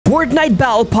Fortnite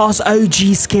Battle Pass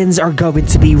OG skins are going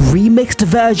to be remixed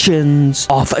versions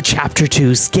of Chapter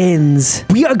 2 skins.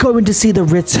 We are going to see the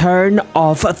return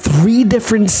of 3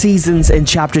 different seasons in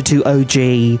Chapter 2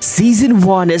 OG. Season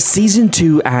 1, Season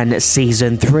 2, and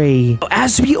Season 3.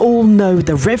 As we all know,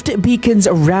 the rift beacons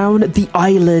around the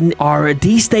island are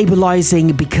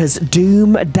destabilizing because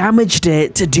Doom damaged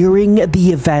it during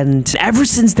the event. Ever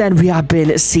since then, we have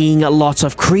been seeing lots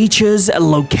of creatures,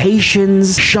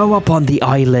 locations show up on the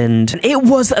island. It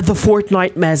was the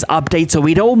Fortnite Mez update, so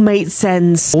it all made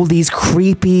sense. All these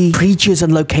creepy creatures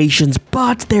and locations.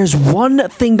 But there's one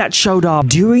thing that showed up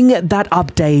during that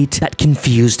update that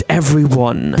confused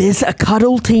everyone. This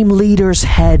Cuddle Team leader's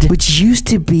head, which used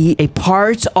to be a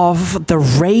part of the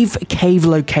Rave Cave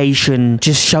location,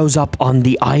 just shows up on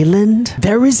the island.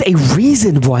 There is a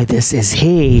reason why this is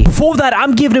here. Before that,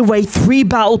 I'm giving away 3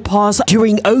 Battle Pass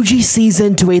during OG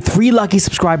season to 3 lucky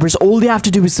subscribers. All you have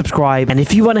to do is subscribe. And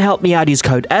if you want to help me out, use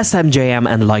code SMJM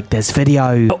and like this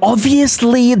video.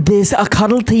 Obviously, this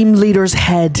Cuddle Team leader's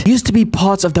head used to be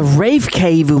part of the Rave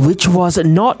Cave, which was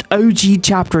not OG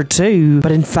Chapter 2,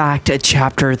 but in fact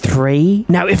Chapter 3.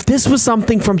 Now, if this was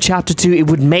something from Chapter 2, it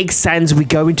would make sense we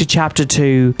go into Chapter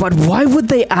 2. But why would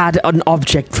they add an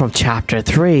object from Chapter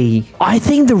 3? I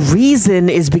think the reason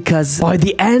is because by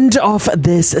the end of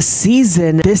this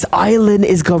season, this island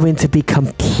is going to be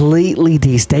completely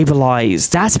destabilized.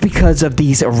 That's because of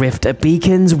these rift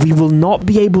beacons. We will not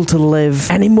be able to live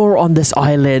anymore on this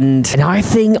island. And I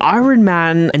think Iron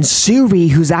Man and Suri,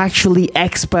 who's actually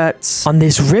experts on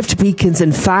these rift beacons,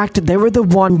 in fact, they were the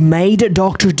one who made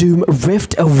Dr. Doom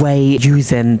rift away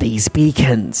using these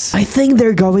beacons. I think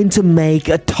they're going to make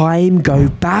a time go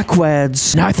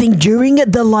backwards. Now, I think during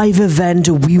the live event,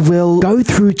 we will go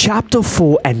through Chapter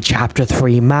 4 and Chapter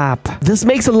 3 map. This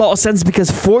makes a lot of sense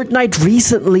because Fortnite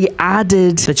recently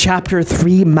added the Chapter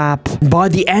 3 map. By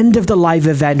the end of the live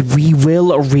event, we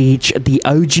will reach the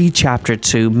OG Chapter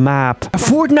 2 map.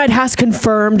 Fortnite has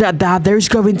confirmed that there's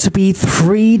going to be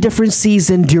 3 different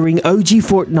seasons during OG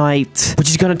Fortnite, which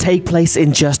is going to take place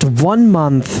in just 1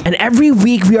 month. And every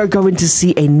week we are going to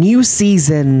see a new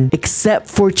season, except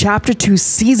for Chapter 2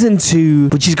 Season 2,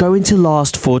 which is going to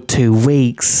last for 2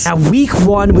 weeks. Now, week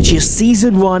 1, which is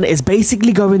Season 1, is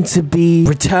basically going to be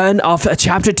return of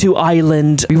Chapter 2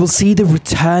 Island. We will see the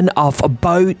return of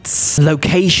boats,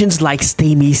 locations like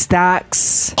Steamy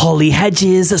Stacks, Holly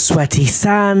Hedges, Sweaty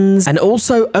Sands, and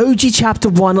also OG Chapter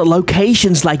 1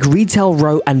 locations like Retail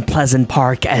Row and Pleasant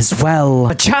Park as well.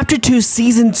 But Chapter 2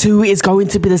 Season 2 is going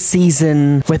to be the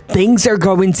season where things are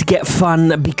going to get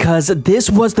fun because this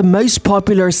was the most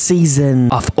popular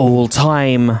season of all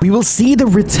time. We will see the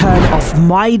return of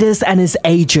Midas and his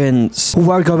agents, who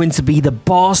are going to be the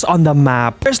boss on the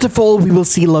map. First of all, we will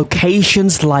see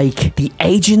locations like the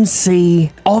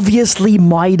agency. Obviously,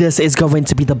 Midas is going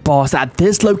to be the boss at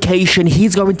this location.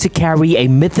 He's going to carry a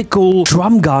mythical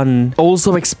drum gun.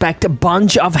 Also expect a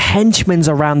bunch of henchmen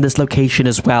around this location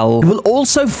as well. You will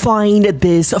also find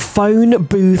this phone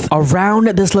booth around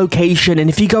this location, and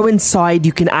if you go inside,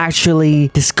 you can actually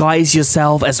disguise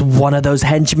yourself as one of those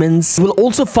henchmen. You will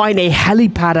also find a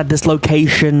helipad at this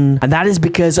location, and that is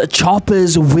because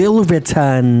choppers will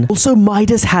return. Also,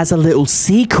 Midas has a little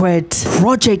secret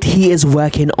project he is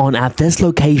working on at this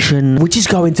location, which is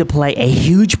going to play a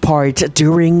huge part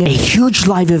during a huge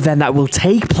live event that will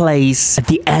take place at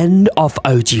the end of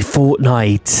OG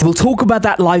Fortnite. We'll talk about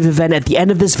that live event at the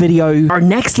end of this video. Our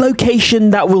next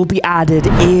location that will be added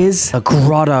is a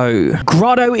grotto.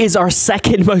 Grotto is our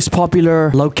second most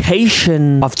popular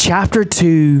location of Chapter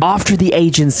 2 after the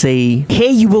agency.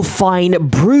 Here you will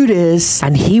find Brutus,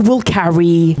 and he will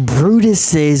carry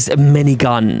Brutus's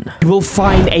minigun. You will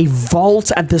find a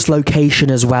vault at this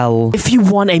location as well. If you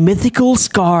want a mythical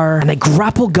scar and a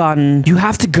grapple gun, you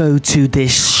have to go to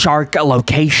this shark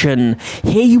location.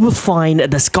 Here you will find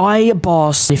the Sky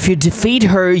Boss. If you defeat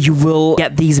her, you will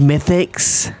get these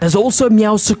mythics. There's also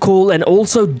Meowsicle and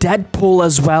also Deadpool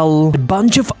as well. A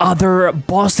bunch of other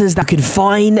bosses that you can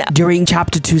find during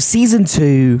Chapter 2 Season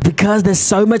 2. Because there's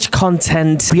so much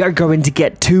content, we are going to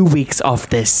get 2 weeks of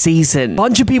this season. A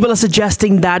bunch of people are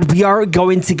suggesting that we are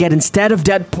going to get, instead of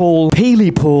Deadpool,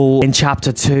 Peelypool in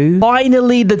Chapter 2.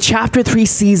 Finally, the Chapter 3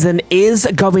 season is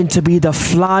going to be the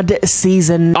Flood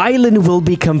season. soon, island will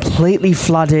be completely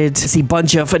flooded. See a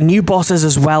bunch of new bosses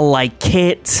as well, like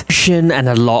Kit, Shin, and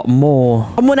a lot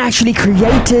more. Someone actually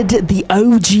created the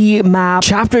OG map,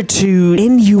 Chapter 2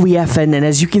 in UEFN, and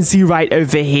as you can see right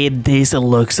over here, this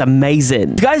looks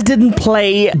amazing. If you guys didn't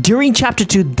play during Chapter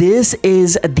 2, this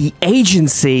is the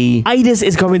agency. Midas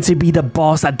is going to be the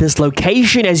boss at this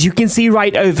location. As you can see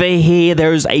right over here,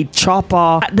 there's a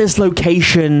chopper at this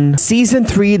location. Season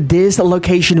 3, this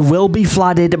location will be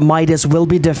flooded. Midas will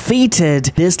be defeated.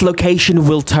 This location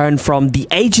will turn from the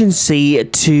agency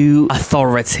to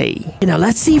authority. You know,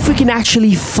 let's see if we can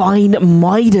actually find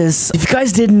Midas. If you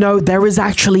guys didn't know, there is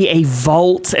actually a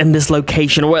vault in this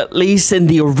location, or at least in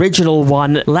the original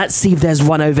one. Let's see if there's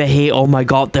one over here. Oh my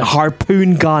god, the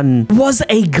harpoon gun was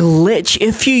a glitch.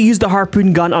 If you use the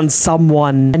harpoon gun on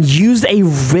someone and used a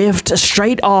rift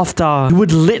straight after, you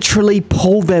would literally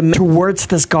pull them towards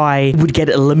this guy, would get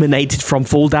eliminated from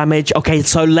full damage. Okay,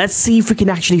 so let's see if we can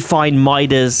actually find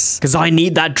Midas, because I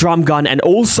need that drum gun and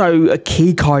also a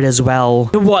key card as well.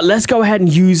 You know what, let's go ahead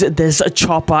and use this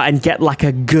chopper and get like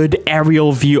a good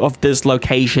aerial view of this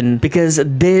location, because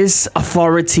this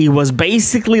authority was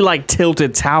basically like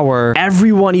Tilted Tower.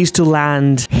 Everyone used to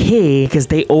land here because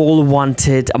they all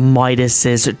wanted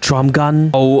Midas's drum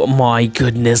gun. Oh my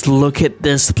goodness, look at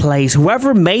this place.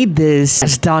 Whoever made this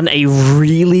has done a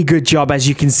really good job. As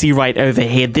you can see right over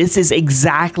here, this is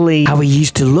exactly how it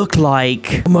used to look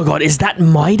like. Oh my god, is that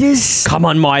Midas? Come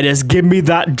on, Midas, give me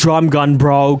that drum gun,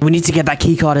 bro. We need to get that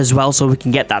key card as well so we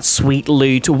can get that sweet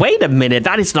loot. Wait a minute,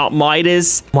 that is not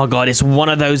Midas. Oh my god, it's one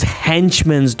of those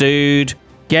henchmen, dude.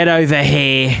 Get over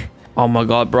here. Oh my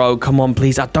god, bro, come on,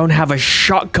 please. I don't have a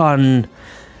shotgun.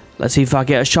 Let's see if I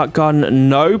get a shotgun.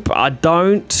 Nope, I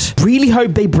don't. Really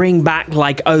hope they bring back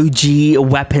like OG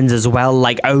weapons as well,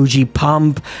 like OG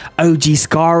pump, OG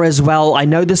scar as well. I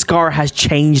know the scar has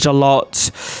changed a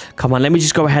lot. Come on, let me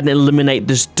just go ahead and eliminate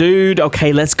this dude.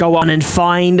 Okay, let's go on and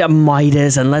find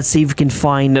Midas, and let's see if we can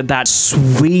find that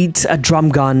sweet drum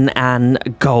gun and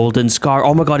golden scar.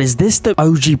 Oh my god, is this the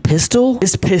OG pistol?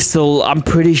 This pistol, I'm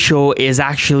pretty sure, is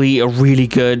actually really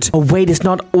good. Oh wait, it's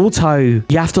not auto.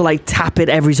 You have to like tap it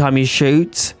every time you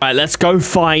shoot. All right, let's go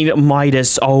find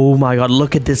Midas. Oh my god,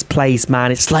 look at this place,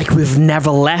 man. It's like we've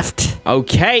never left.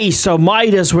 Okay, so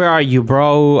Midas, where are you,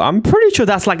 bro? I'm pretty sure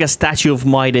that's like a statue of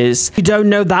Midas. If you don't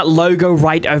know, that logo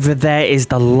right over there is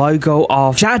the logo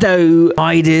of Shadow.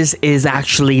 Midas is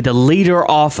actually the leader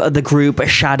of the group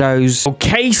Shadows.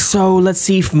 Okay, so let's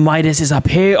see if Midas is up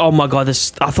here. Oh my god,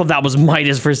 I thought that was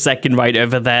Midas for a second right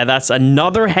over there. That's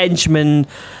another henchman.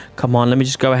 Come on, let me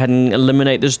just go ahead and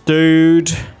eliminate this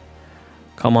dude.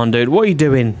 Come on, dude. What are you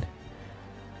doing?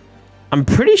 I'm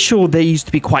pretty sure they used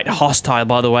to be quite hostile,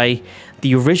 by the way.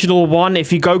 The original one,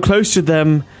 if you go close to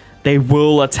them, they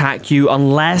will attack you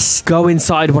unless go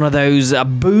inside one of those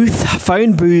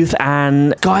phone booth,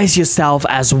 and guise yourself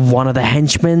as one of the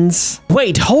henchmen.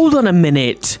 Wait, hold on a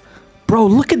minute. Bro,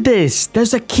 look at this.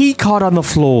 There's a key card on the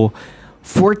floor.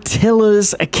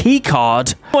 Fortilla's a key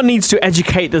card. Someone needs to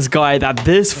educate this guy that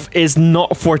this is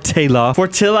not Fortilla.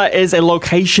 Fortilla is a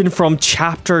location from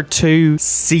Chapter 2,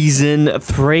 Season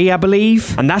 3, I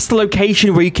believe. And that's the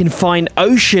location where you can find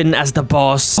Ocean as the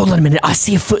boss. Hold on a minute. I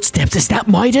see footsteps. Is that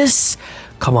Midas?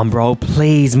 Come on, bro.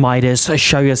 Please, Midas,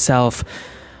 show yourself.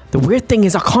 The weird thing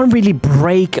is I can't really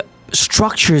break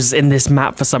structures in this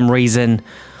map for some reason.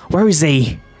 Where is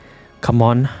he? Come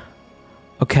on.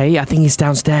 Okay, I think he's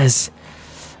downstairs.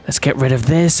 Let's get rid of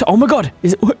this. Oh my god.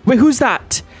 Wait, who's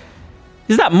that?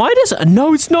 Is that Midas?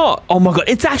 No, it's not. Oh my god.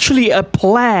 It's actually a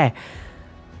player.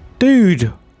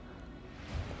 Dude.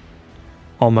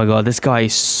 Oh my god. This guy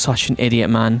is such an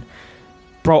idiot, man.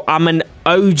 Bro, I'm an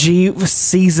OG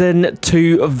Season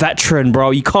 2 veteran, bro.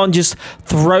 You can't just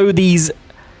throw these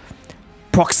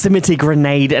proximity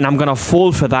grenade and I'm gonna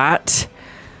fall for that.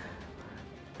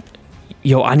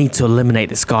 Yo, I need to eliminate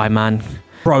this guy, man.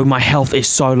 Bro, my health is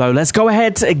so low. Let's go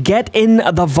ahead, get in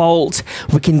the vault.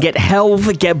 We can get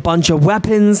health, get a bunch of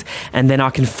weapons, and then I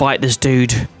can fight this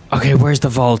dude. Okay, where's the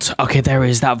vault? Okay, there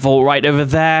is that vault right over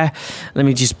there. Let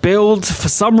me just build. For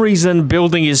some reason,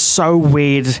 building is so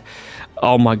weird.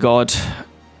 Oh my god.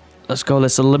 Let's go.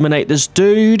 Let's eliminate this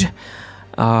dude.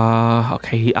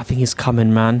 Okay, I think he's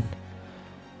coming, man.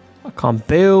 I can't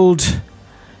build.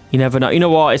 You never know. You know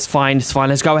what? It's fine. It's fine.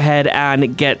 Let's go ahead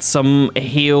and get some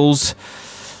heals.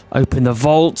 Open the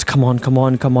vault. Come on, come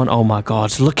on, come on. Oh my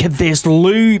god. Look at this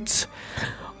loot.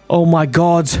 Oh my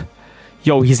god.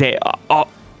 Yo, he's here.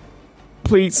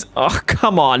 Please. Oh,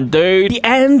 come on, dude. The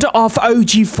end of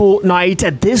OG Fortnite.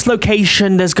 At this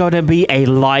location, there's going to be a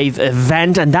live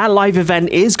event, and that live event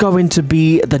is going to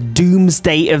be the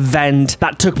Doomsday event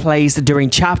that took place during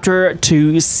Chapter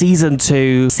 2, Season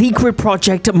 2. Secret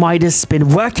project Midas been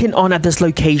working on at this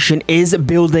location is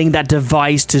building that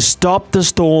device to stop the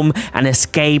storm and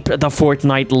escape the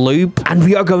Fortnite loop, and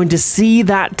we are going to see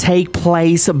that take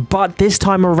place, but this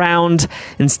time around,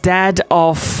 instead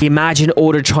of the Imagine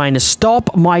Order trying to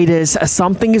stop Midas,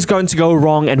 something is going to go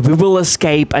wrong and we will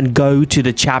escape and go to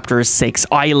the Chapter 6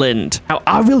 island. Now,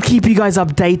 I will keep you guys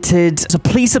updated, so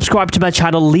please subscribe to my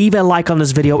channel, leave a like on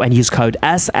this video, and use code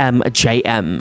SMJM.